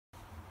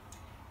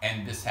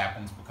And this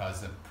happens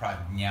because of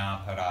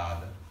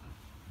prajnaparada,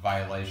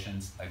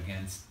 violations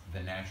against the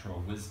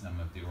natural wisdom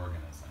of the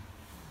organism,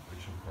 which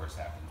of course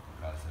happens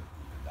because of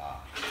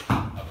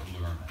upada, of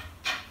allurement.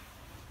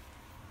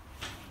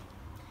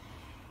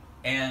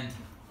 And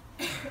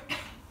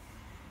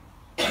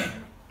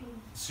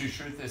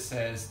Sushruta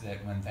says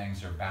that when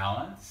things are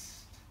balanced,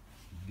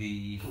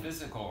 the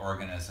physical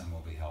organism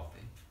will be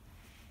healthy.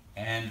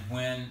 And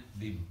when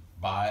the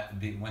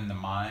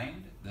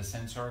mind, the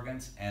sense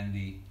organs, and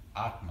the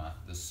Atma,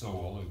 the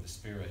soul or the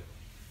spirit,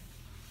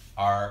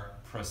 are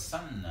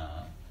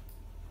prasanna,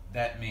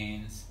 that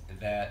means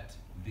that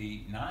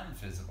the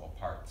non-physical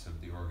parts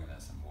of the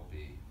organism will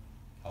be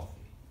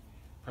healthy.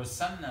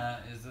 Prasanna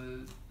is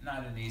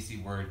not an easy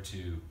word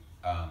to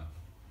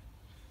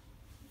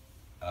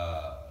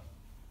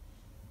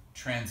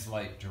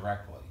translate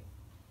directly,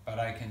 but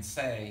I can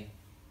say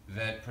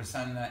that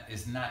prasanna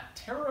is not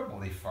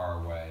terribly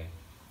far away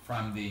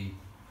from the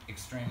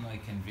extremely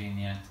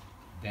convenient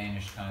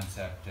Danish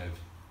concept of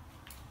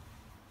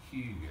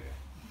hygge.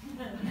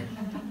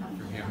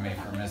 Forgive me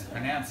for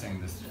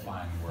mispronouncing this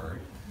fine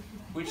word,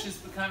 which has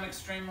become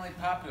extremely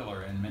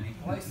popular in many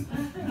places,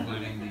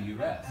 including the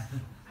US.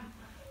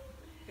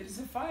 It is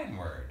a fine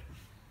word,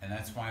 and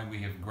that's why we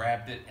have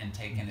grabbed it and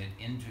taken it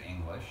into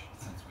English,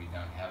 since we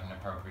don't have an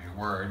appropriate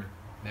word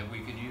that we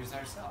could use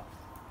ourselves.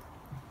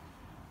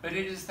 But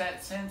it is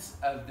that sense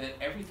of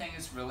that everything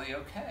is really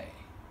okay.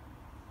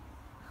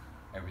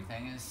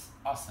 Everything is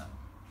awesome.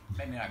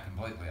 Maybe not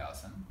completely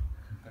awesome,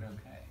 but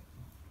okay.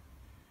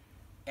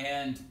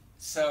 And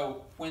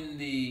so when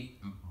the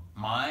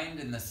mind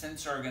and the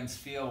sense organs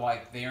feel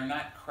like they are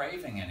not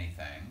craving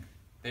anything,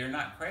 they're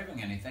not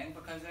craving anything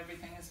because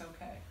everything is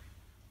okay.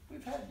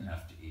 We've had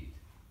enough to eat.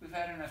 We've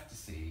had enough to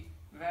see.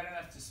 We've had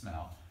enough to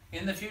smell.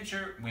 In the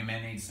future, we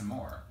may need some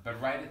more.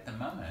 But right at the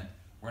moment,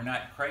 we're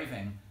not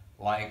craving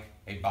like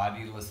a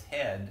bodiless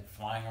head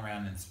flying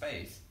around in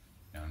space,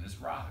 known as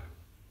Rahu.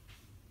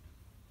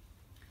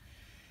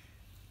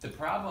 The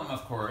problem,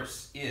 of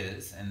course,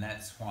 is, and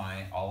that's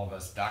why all of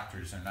us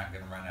doctors are not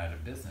going to run out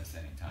of business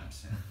anytime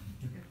soon,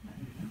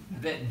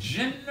 that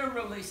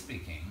generally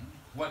speaking,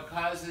 what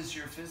causes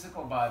your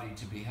physical body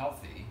to be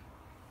healthy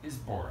is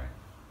boring.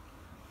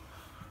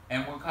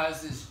 And what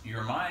causes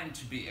your mind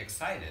to be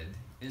excited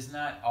is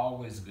not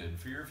always good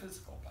for your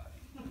physical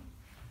body.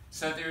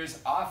 So there's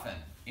often,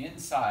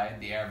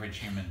 inside the average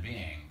human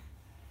being,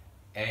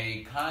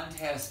 a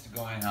contest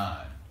going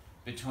on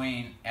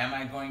between, am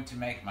I going to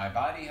make my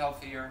body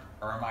healthier,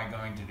 or am I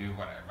going to do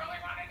what I really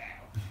want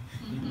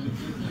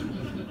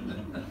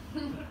to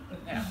do?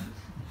 Now,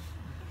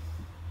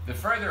 the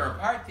further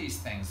apart these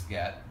things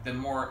get, the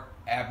more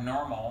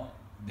abnormal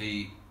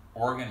the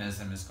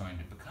organism is going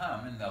to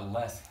become, and the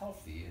less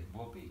healthy it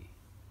will be.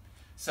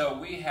 So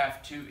we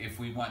have to, if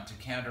we want to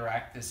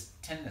counteract this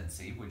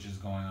tendency, which is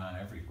going on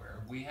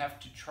everywhere, we have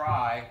to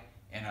try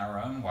in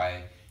our own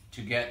way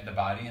to get the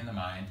body and the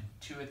mind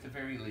to, at the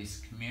very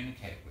least,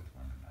 communicate with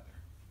one another.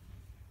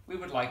 We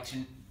would like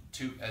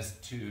to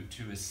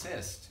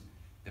assist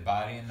the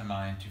body and the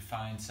mind to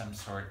find some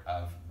sort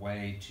of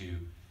way to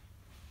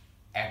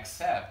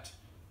accept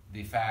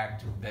the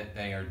fact that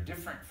they are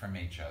different from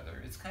each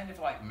other. It's kind of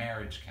like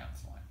marriage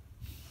counseling.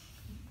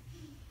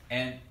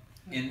 And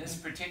in this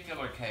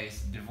particular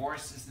case,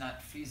 divorce is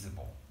not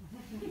feasible.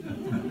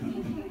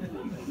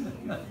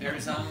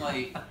 There's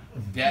only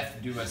death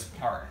do us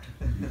part.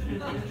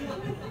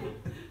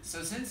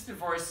 So since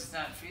divorce is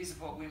not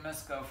feasible, we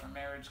must go for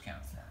marriage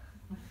counseling.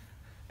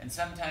 And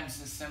sometimes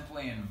this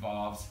simply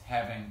involves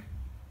having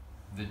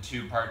the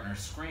two partners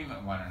scream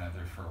at one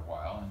another for a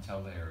while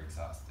until they are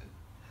exhausted.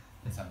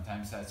 And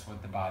sometimes that's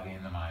what the body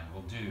and the mind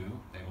will do.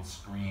 They will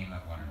scream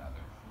at one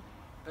another.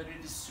 But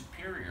it is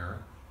superior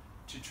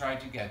to try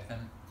to get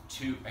them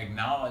to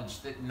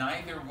acknowledge that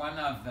neither one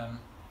of them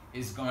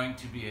is going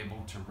to be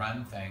able to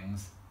run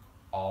things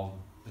all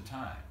the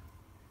time.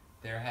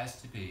 There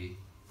has to be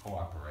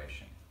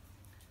cooperation.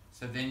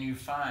 So then you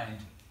find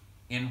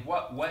in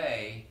what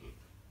way,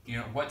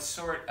 what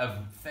sort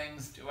of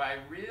things do I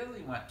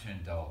really want to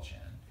indulge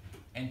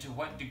in, and to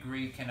what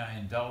degree can I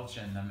indulge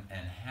in them,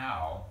 and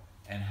how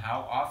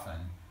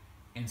often,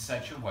 in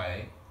such a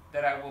way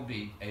that I will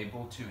be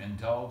able to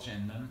indulge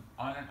in them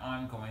on an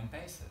ongoing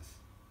basis.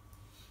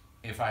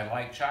 If I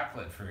like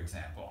chocolate, for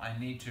example, I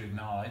need to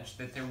acknowledge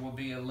that there will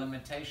be a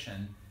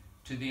limitation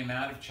to the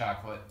amount of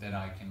chocolate that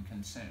I can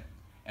consume.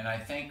 And I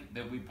think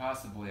that we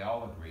possibly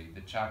all agree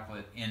that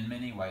chocolate, in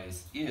many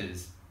ways,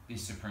 is the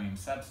supreme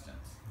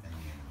substance in the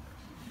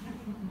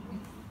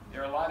universe.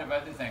 There are a lot of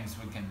other things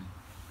we can,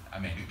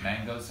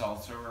 mangoes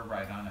also are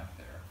right on up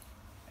there.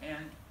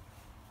 And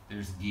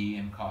there's ghee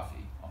and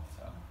coffee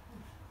also.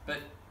 But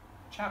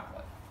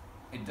chocolate,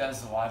 it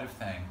does a lot of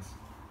things.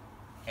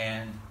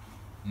 And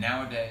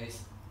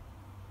nowadays,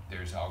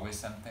 there's always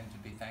something to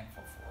be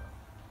thankful for.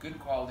 Good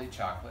quality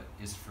chocolate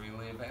is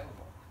freely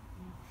available.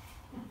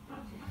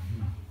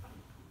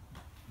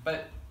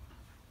 But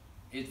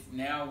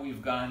now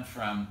we've gone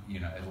from,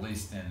 at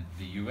least in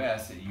the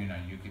US,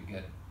 you could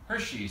get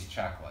Hershey's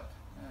chocolate.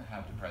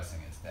 How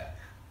depressing is that?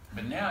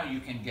 But now you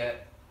can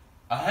get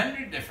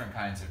 100 different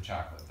kinds of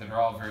chocolate that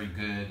are all very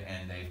good,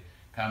 and they've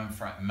come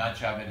from,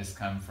 much of it has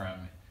come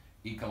from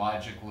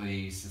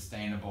ecologically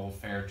sustainable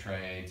fair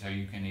trade, so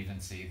you can even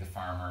see the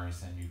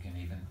farmers, and you can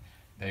even,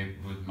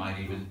 might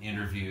even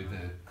interview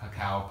the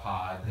cacao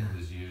pod that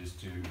was used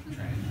to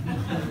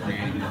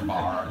create the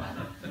bar.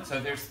 So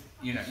there's,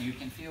 you know, you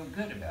can feel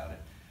good about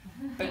it,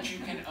 but you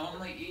can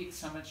only eat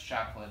so much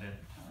chocolate at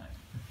a time.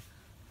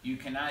 You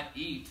cannot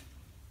eat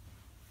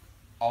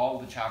all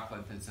the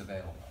chocolate that's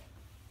available.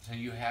 So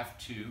you have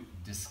to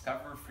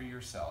discover for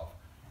yourself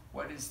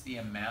what is the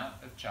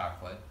amount of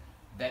chocolate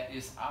that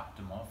is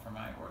optimal for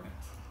my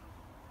organism.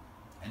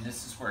 And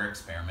this is where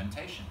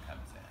experimentation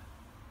comes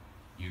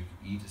in. You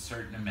eat a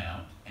certain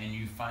amount and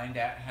you find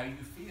out how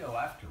you feel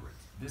afterwards.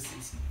 This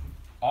is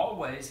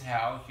always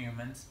how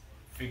humans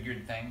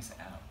figured things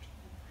out.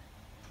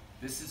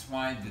 This is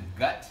why the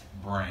gut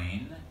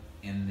brain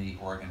in the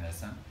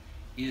organism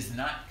is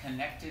not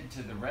connected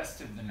to the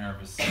rest of the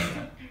nervous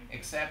system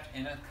except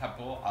in a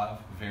couple of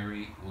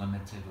very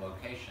limited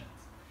locations.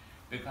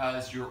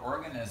 Because your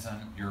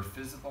organism, your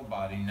physical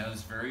body,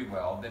 knows very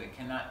well that it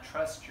cannot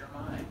trust your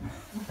mind.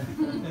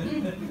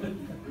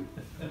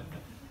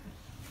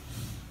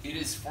 It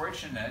is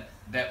fortunate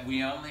that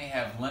we only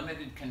have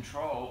limited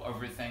control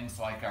over things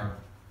like our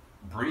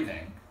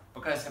breathing,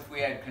 because if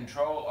we had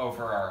control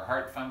over our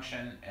heart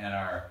function and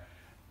our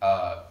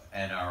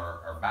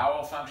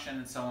bowel function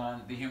and so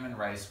on, the human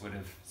race would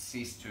have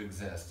ceased to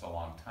exist a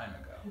long time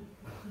ago.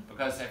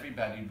 Because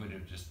everybody would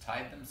have just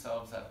tied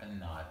themselves up in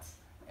knots,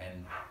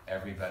 and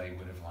everybody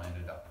would have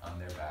landed up on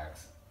their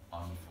backs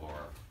on the floor,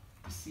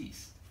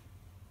 deceased.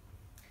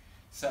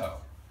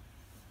 So,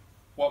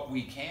 what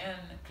we can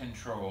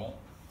control,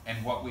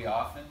 and what we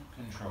often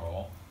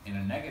control in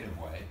a negative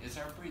way, is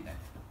our breathing.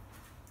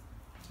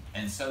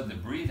 And so the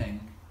breathing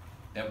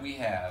that we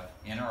have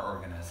in our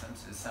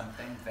organisms is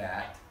something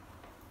that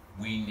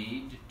we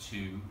need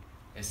to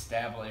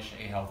establish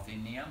a healthy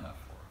niyama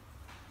for.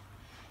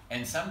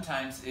 And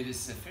sometimes it is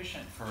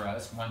sufficient for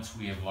us, once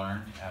we have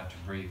learned how to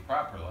breathe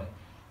properly,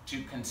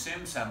 to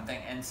consume something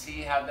and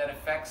see how that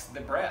affects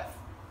the breath.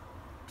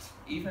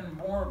 Even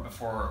more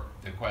before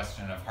the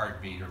question of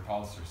heartbeat or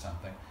pulse or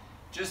something.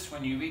 Just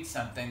when you eat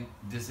something,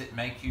 does it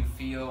make you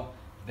feel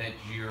that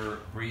your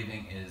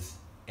breathing is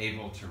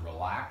able to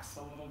relax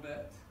a little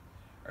bit?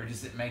 Or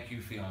does it make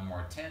you feel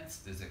more tense?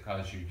 Does it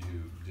cause you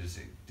to,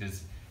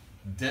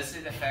 does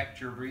it affect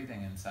your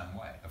breathing in some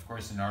way? Of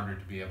course, in order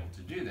to be able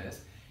to do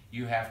this,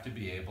 you have to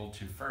be able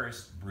to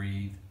first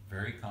breathe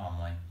very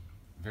calmly,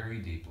 very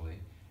deeply,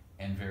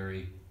 and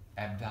very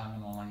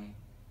abdominally.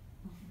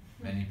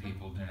 Many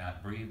people do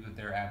not breathe with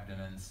their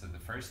abdomens, so the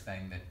first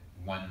thing that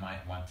one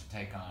might want to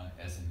take on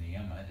as a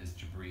niyama is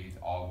to breathe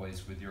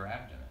always with your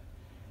abdomen.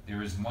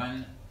 There is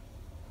one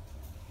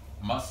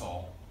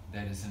muscle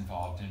that is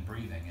involved in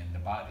breathing in the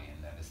body,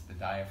 and that is the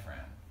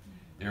diaphragm.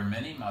 There are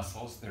many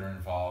muscles that are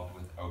involved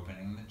with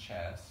opening the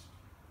chest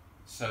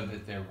so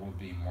that there will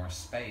be more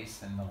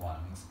space in the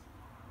lungs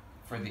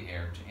for the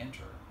air to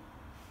enter.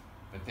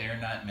 But they are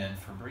not meant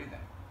for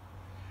breathing.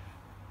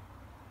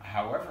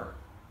 However,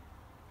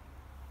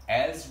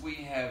 as we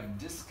have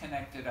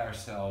disconnected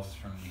ourselves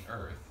from the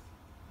earth,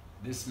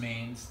 this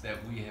means that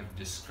we have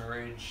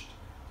discouraged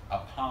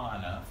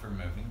apana for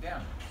moving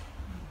downward.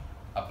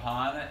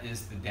 Apana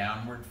is the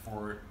downward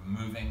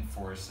moving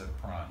force of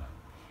prana.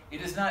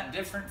 It is not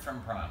different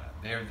from prana.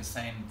 They are the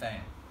same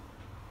thing.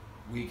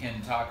 We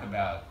can talk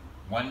about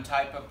one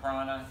type of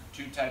prana,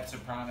 2 types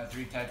of prana,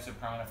 3 types of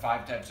prana,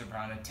 5 types of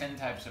prana, 10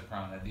 types of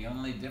prana. The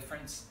only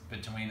difference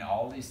between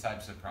all these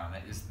types of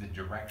prana is the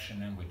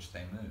direction in which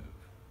they move.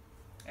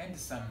 And to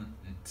some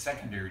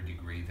secondary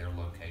degree, their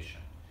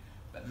location.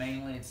 But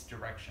mainly it's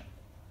direction.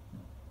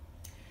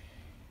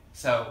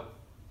 So,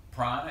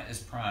 prana is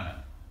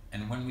prana.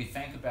 And when we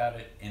think about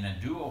it in a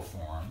dual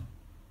form,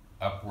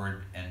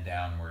 upward and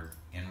downward,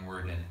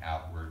 inward and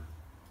outward,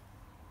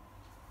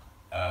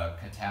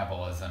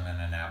 catabolism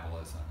and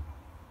anabolism,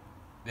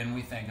 then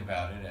we think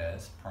about it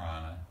as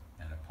prana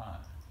and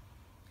apana.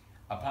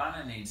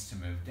 Apana needs to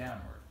move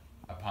downward.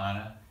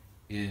 Apana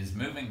is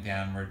moving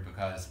downward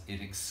because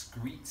it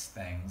excretes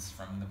things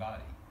from the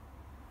body.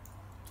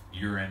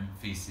 Urine,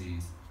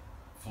 feces,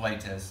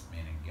 flatus,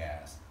 meaning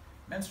gas,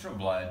 menstrual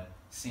blood,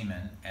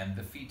 semen, and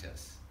the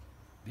fetus.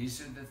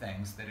 These are the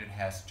things that it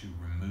has to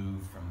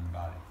remove from the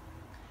body.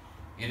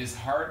 It is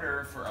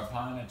harder for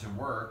apana to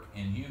work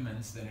in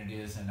humans than it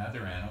is in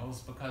other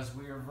animals because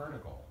we are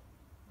vertical.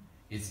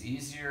 It's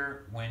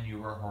easier when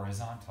you are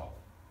horizontal.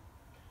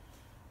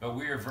 But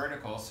we are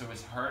vertical, so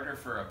it's harder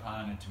for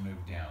apana to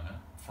move down,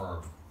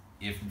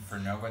 if for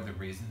no other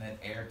reason that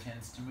air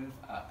tends to move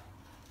up.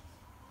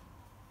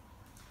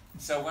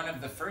 So one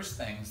of the first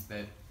things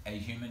that a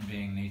human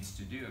being needs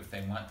to do if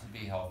they want to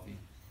be healthy,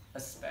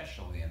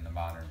 especially in the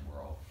modern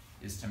world,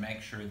 is to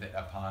make sure that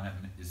apana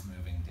is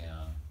moving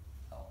down.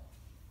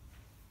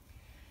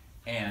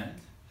 And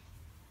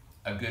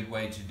a good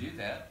way to do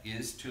that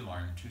is to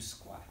learn to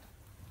squat.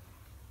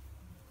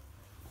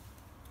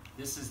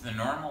 This is the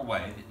normal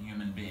way that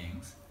human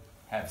beings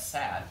have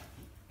sat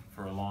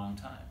for a long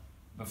time,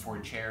 before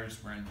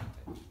chairs were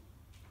invented,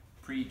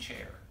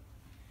 pre-chair.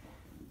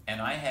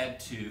 And I had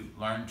to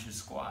learn to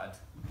squat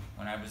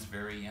when I was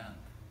very young,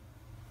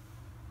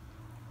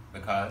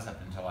 because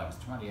up until I was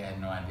 20, I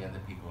had no idea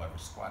that people ever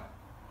squatted.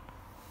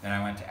 Then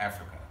I went to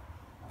Africa,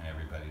 and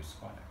everybody was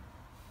squatting.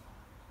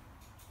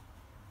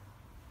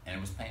 And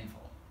it was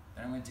painful.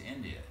 Then I went to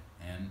India,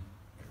 and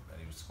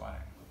everybody was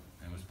squatting,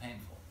 and it was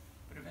painful.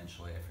 But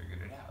eventually I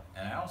figured it out.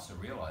 And I also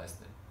realized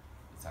that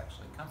it's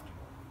actually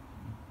comfortable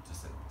to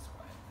sit this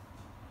way.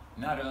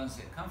 Not only is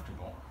it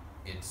comfortable,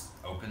 it's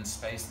open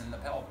space in the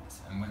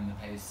pelvis. And when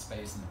the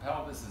space in the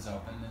pelvis is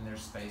open, then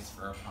there's space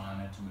for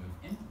apana to move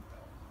into the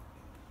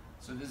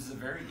pelvis. So this is a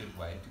very good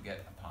way to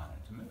get apana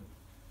to move.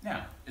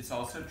 Now, it's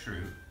also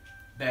true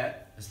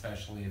that,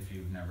 especially if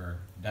you've never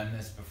done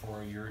this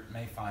before, you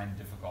may find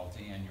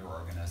difficulty in your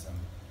organism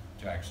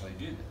to actually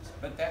do this.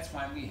 But that's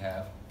why we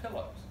have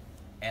pillows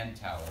and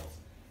towels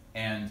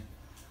and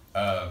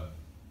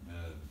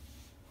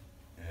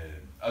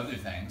other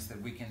things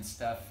that we can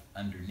stuff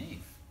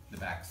underneath the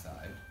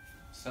backside,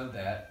 so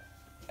that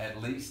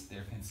at least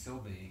there can still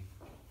be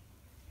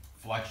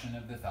flexion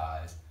of the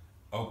thighs,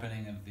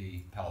 opening of the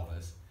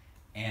pelvis,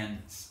 and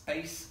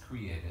space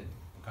created,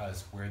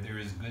 because where there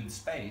is good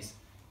space,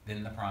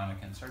 then the prana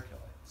can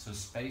circulate. So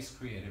space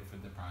created for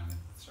the prana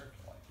to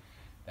circulate.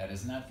 That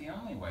is not the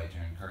only way to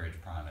encourage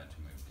prana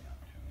to move down.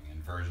 Doing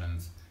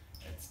inversions,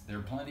 there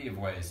are plenty of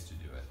ways to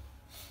do it.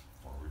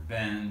 Forward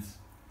bends.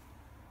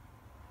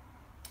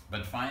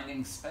 But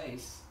finding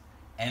space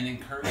and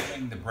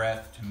encouraging the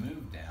breath to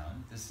move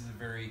down, this is a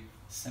very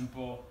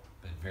simple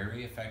but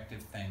very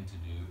effective thing to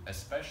do,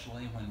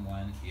 especially when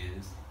one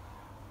is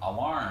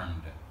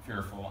alarmed,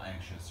 fearful,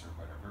 anxious, or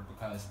whatever,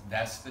 because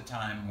that's the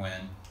time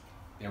when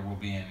there will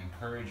be an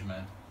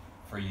encouragement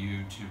for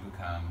you to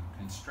become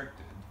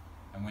constricted.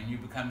 And when you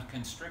become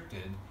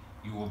constricted,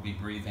 you will be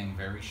breathing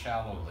very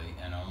shallowly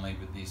and only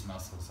with these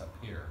muscles up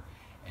here.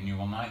 And you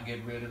will not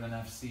get rid of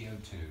enough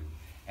CO2.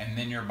 And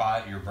then your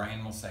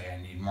brain will say, I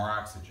need more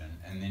oxygen.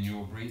 And then you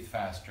will breathe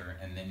faster,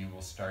 and then you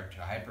will start to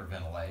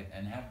hyperventilate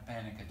and have a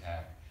panic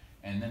attack.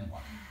 And then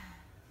what?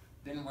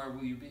 Then where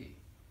will you be?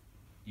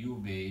 You will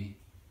be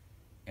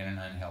in an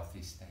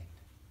unhealthy state.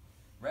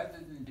 Rather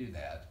than do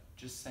that,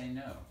 just say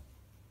no.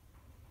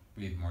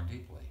 Breathe more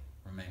deeply.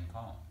 Remain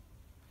calm.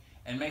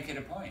 And make it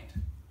a point.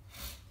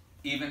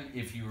 Even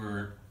if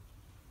you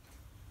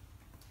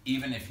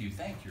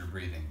think you're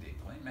breathing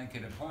deeply, make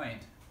it a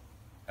point.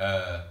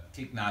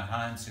 Thich Nhat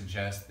Hanh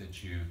suggests that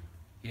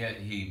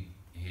he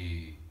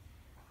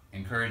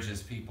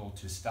encourages people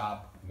to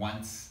stop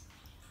once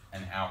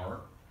an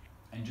hour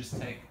and just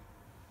take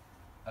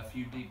a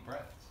few deep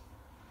breaths.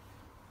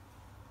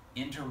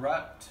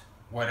 Interrupt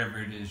whatever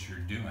it is you're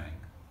doing,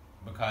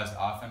 because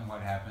often what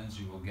happens,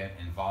 you will get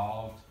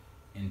involved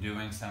in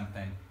doing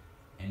something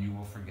and you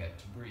will forget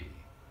to breathe.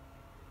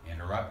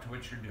 Interrupt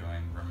what you're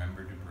doing,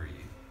 remember to breathe.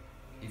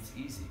 It's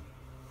easy,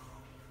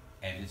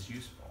 and it's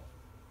useful,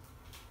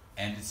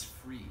 and it's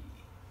free.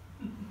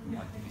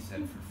 Like we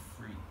said, for